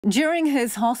During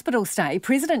his hospital stay,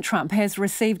 President Trump has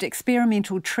received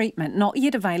experimental treatment not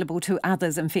yet available to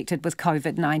others infected with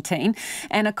COVID-19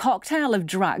 and a cocktail of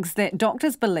drugs that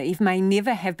doctors believe may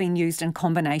never have been used in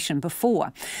combination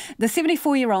before. The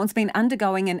 74-year-old's been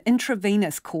undergoing an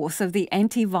intravenous course of the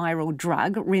antiviral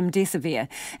drug Remdesivir,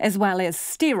 as well as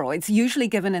steroids, usually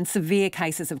given in severe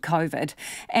cases of COVID,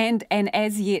 and an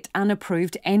as-yet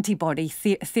unapproved antibody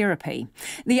therapy.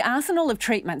 The arsenal of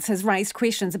treatments has raised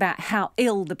questions about how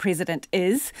ill the president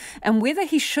is and whether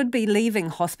he should be leaving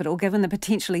hospital given the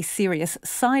potentially serious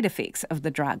side effects of the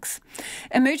drugs.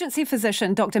 Emergency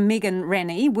physician Dr Megan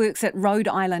Ranney works at Rhode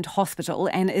Island Hospital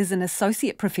and is an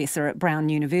associate professor at Brown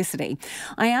University.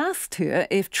 I asked her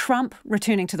if Trump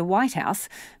returning to the White House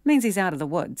means he's out of the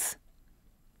woods.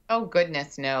 Oh,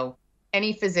 goodness, no.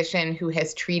 Any physician who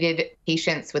has treated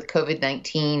patients with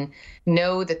COVID-19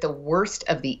 know that the worst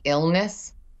of the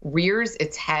illness rears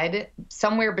its head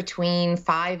somewhere between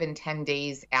 5 and 10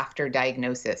 days after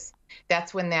diagnosis.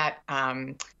 That's when that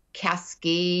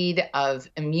cascade of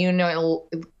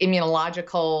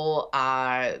immunological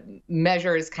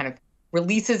measures kind of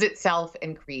releases itself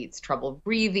and creates trouble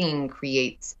breathing,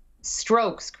 creates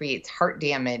strokes, creates heart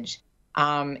damage.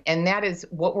 And that is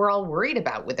what we're all worried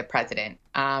about with the president.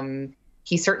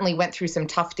 He certainly went through some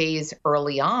tough days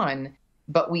early on,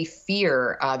 but we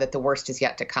fear that the worst is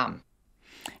yet to come.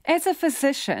 As a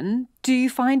physician, do you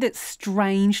find it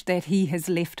strange that he has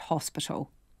left hospital?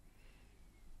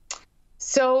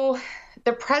 So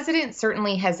the president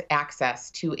certainly has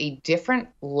access to a different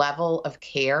level of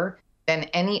care than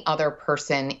any other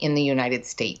person in the United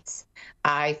States.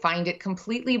 I find it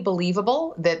completely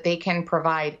believable that they can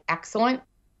provide excellent,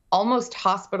 almost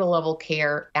hospital-level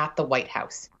care at the White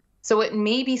House. So it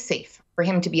may be safe for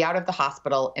him to be out of the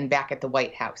hospital and back at the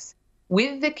White House,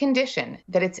 with the condition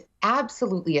that it's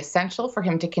absolutely essential for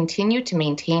him to continue to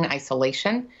maintain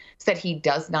isolation so that he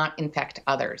does not infect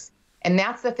others. And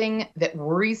that's the thing that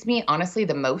worries me, honestly,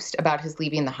 the most about his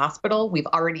leaving the hospital. We've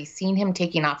already seen him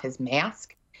taking off his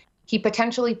mask. He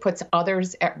potentially puts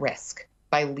others at risk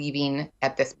by leaving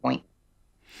at this point.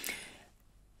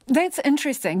 That's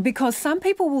interesting because some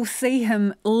people will see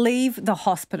him leave the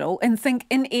hospital and think,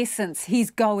 in essence,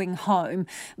 he's going home.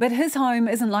 But his home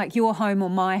isn't like your home or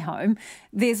my home.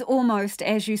 There's almost,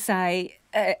 as you say,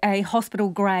 a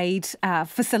hospital-grade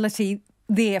facility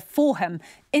there for him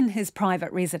in his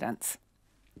private residence.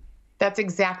 That's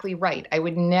exactly right. I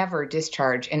would never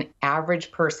discharge an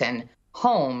average person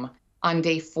home on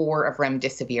day 4 of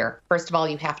Remdesivir. First of all,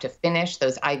 you have to finish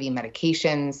those IV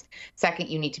medications. Second,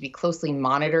 you need to be closely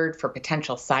monitored for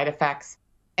potential side effects.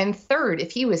 And third,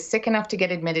 if he was sick enough to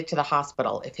get admitted to the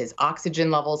hospital, if his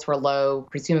oxygen levels were low,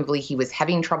 presumably he was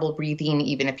having trouble breathing,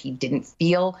 even if he didn't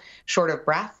feel short of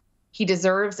breath, he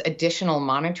deserves additional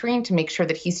monitoring to make sure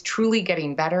that he's truly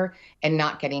getting better and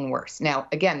not getting worse. Now,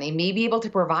 again, they may be able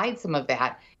to provide some of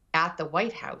that at the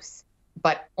White House,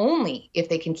 but only if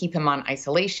they can keep him on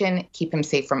isolation, keep him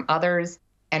safe from others,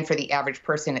 and for the average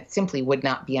person, it simply would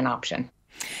not be an option.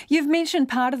 You've mentioned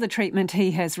part of the treatment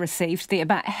he has received there,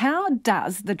 but how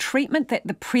does the treatment that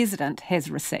the president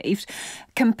has received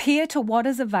compare to what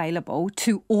is available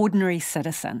to ordinary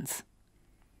citizens?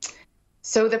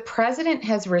 So the president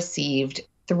has received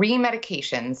 3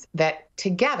 medications that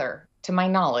together, to my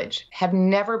knowledge, have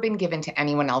never been given to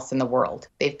anyone else in the world.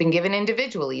 They've been given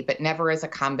individually, but never as a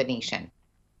combination.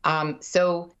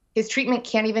 So his treatment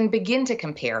can't even begin to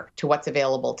compare to what's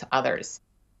available to others.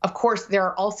 Of course, there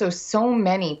are also so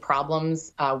many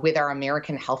problems with our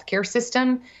American healthcare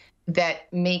system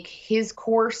that make his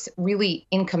course really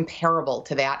incomparable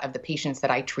to that of the patients that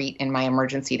I treat in my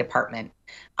emergency department.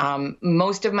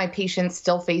 Most of my patients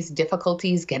still face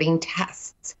difficulties getting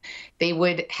tests. They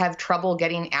would have trouble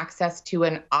getting access to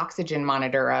an oxygen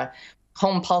monitor, a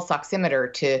home pulse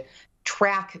oximeter to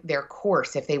track their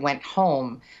course if they went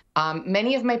home.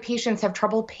 Many of my patients have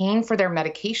trouble paying for their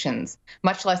medications,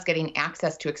 much less getting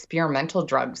access to experimental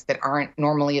drugs that aren't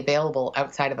normally available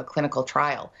outside of a clinical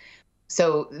trial.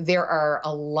 So there are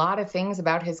a lot of things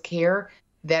about his care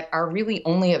that are really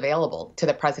only available to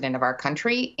the president of our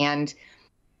country. And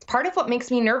part of what makes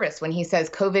me nervous when he says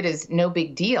COVID is no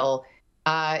big deal,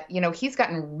 he's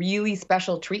gotten really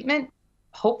special treatment.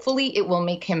 Hopefully it will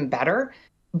make him better.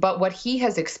 But what he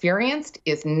has experienced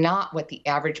is not what the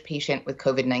average patient with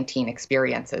COVID-19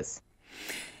 experiences.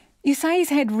 You say he's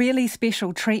had really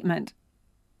special treatment.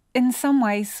 In some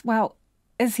ways, well,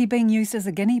 is he being used as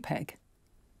a guinea pig?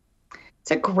 It's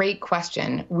a great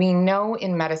question. We know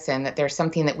in medicine that there's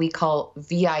something that we call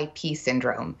VIP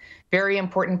syndrome, very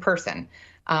important person,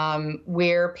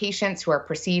 where patients who are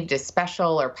perceived as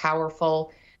special or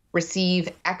powerful receive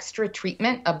extra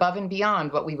treatment above and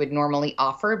beyond what we would normally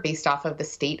offer based off of the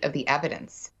state of the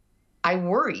evidence. I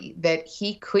worry that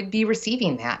he could be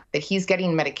receiving that he's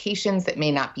getting medications that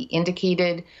may not be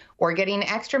indicated or getting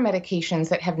extra medications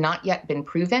that have not yet been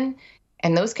proven,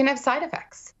 and those can have side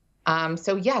effects.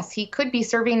 So yes, he could be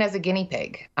serving as a guinea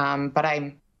pig, but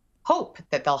I hope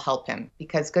that they'll help him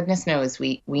because goodness knows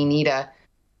we need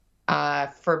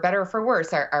for better or for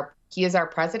worse, he is our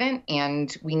president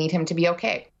and we need him to be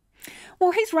okay.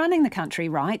 Well, he's running the country,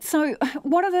 right? So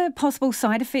what are the possible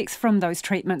side effects from those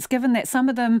treatments, given that some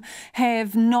of them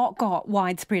have not got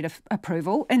widespread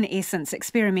approval, in essence,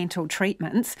 experimental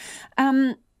treatments?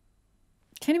 Can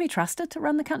he be trusted to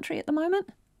run the country at the moment?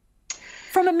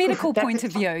 From a medical point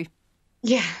of view.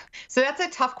 Yeah, so that's a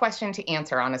tough question to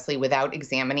answer, honestly, without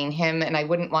examining him, and I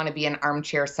wouldn't want to be an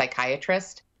armchair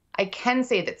psychiatrist. I can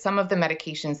say that some of the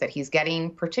medications that he's getting,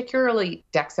 particularly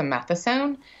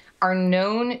dexamethasone, are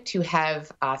known to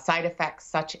have side effects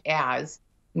such as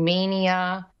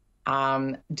mania,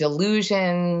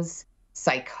 delusions,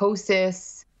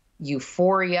 psychosis,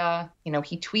 euphoria. You know,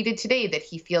 he tweeted today that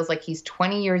he feels like he's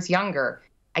 20 years younger.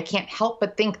 I can't help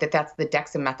but think that that's the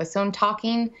dexamethasone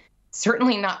talking,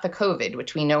 certainly not the COVID,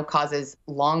 which we know causes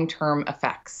long-term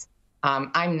effects.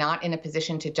 I'm not in a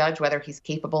position to judge whether he's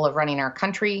capable of running our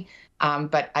country,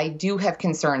 but I do have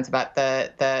concerns about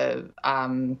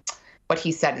what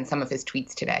he said in some of his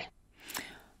tweets today.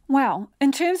 Well,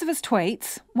 in terms of his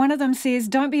tweets, one of them says,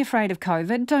 "Don't be afraid of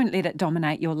COVID. Don't let it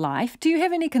dominate your life." Do you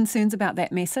have any concerns about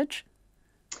that message?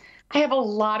 I have a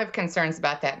lot of concerns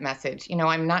about that message. You know,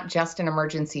 I'm not just an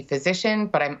emergency physician,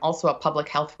 but I'm also a public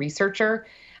health researcher.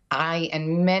 I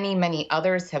and many, many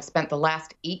others have spent the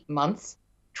last 8 months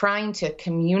trying to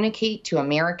communicate to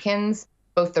Americans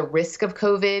both the risk of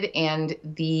COVID and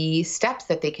the steps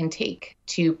that they can take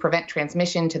to prevent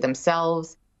transmission to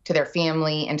themselves, to their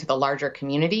family, and to the larger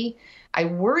community. I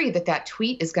worry that that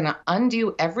tweet is going to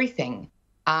undo everything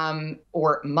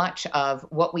or much of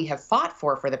what we have fought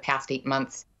for the past 8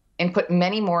 months and put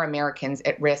many more Americans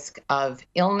at risk of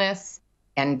illness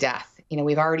and death. You know,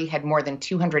 we've already had more than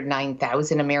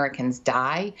 209,000 Americans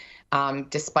die,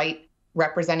 despite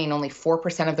representing only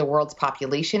 4% of the world's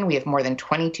population. We have more than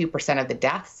 22% of the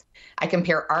deaths. I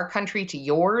compare our country to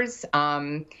yours,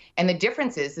 and the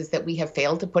difference is that we have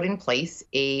failed to put in place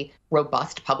a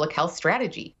robust public health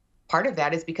strategy. Part of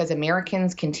that is because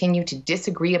Americans continue to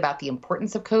disagree about the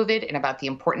importance of COVID and about the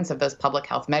importance of those public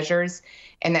health measures,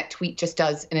 and that tweet just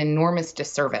does an enormous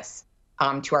disservice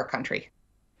to our country.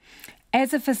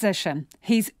 As a physician,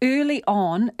 he's early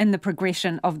on in the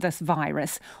progression of this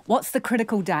virus. What's the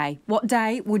critical day? What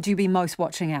day would you be most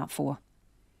watching out for?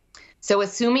 So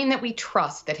assuming that we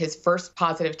trust that his first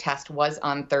positive test was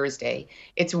on Thursday,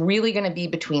 it's really going to be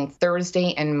between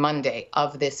Thursday and Monday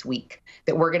of this week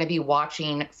that we're going to be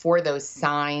watching for those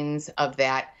signs of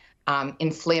that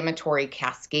inflammatory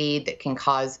cascade that can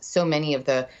cause so many of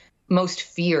the most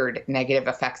feared negative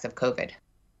effects of COVID.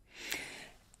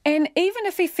 And even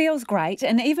if he feels great,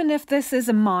 and even if this is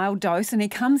a mild dose and he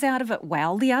comes out of it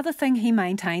well, the other thing he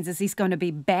maintains is he's going to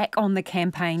be back on the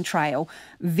campaign trail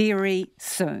very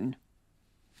soon.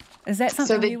 Is that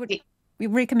something you would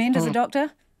recommend as a doctor?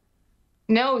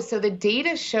 No, so the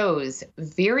data shows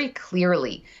very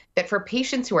clearly that for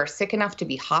patients who are sick enough to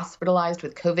be hospitalized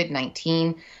with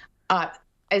COVID-19,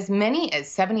 as many as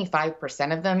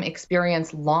 75% of them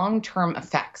experience long-term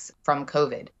effects from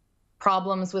COVID.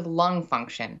 Problems with lung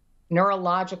function,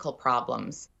 neurological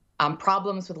problems,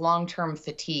 problems with long-term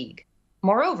fatigue.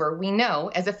 Moreover, we know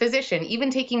as a physician,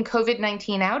 even taking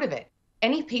COVID-19 out of it,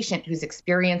 any patient who's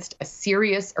experienced a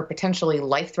serious or potentially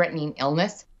life-threatening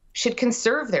illness should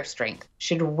conserve their strength,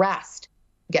 should rest,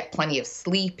 get plenty of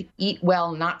sleep, eat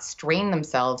well, not strain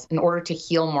themselves in order to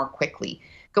heal more quickly.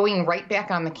 Going right back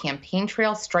on the campaign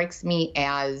trail strikes me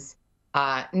as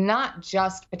not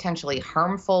just potentially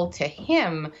harmful to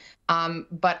him,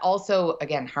 but also,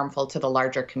 again, harmful to the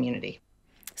larger community.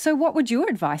 So what would your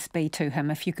advice be to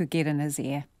him if you could get in his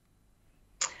ear?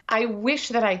 I wish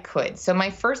that I could. So my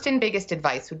first and biggest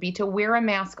advice would be to wear a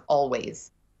mask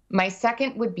always. My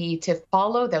second would be to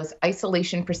follow those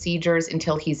isolation procedures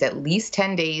until he's at least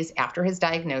 10 days after his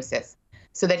diagnosis,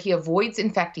 so that he avoids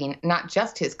infecting not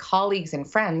just his colleagues and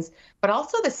friends, but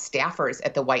also the staffers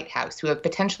at the White House who have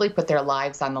potentially put their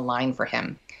lives on the line for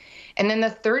him. And then the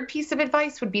third piece of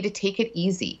advice would be to take it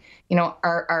easy. You know,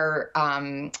 our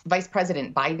Vice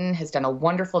President Biden has done a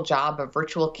wonderful job of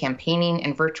virtual campaigning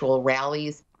and virtual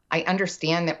rallies. I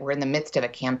understand that we're in the midst of a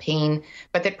campaign,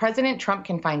 but that President Trump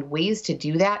can find ways to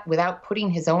do that without putting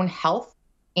his own health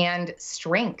and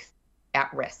strength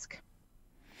at risk.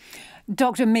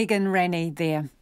 Dr Megan Ranney there.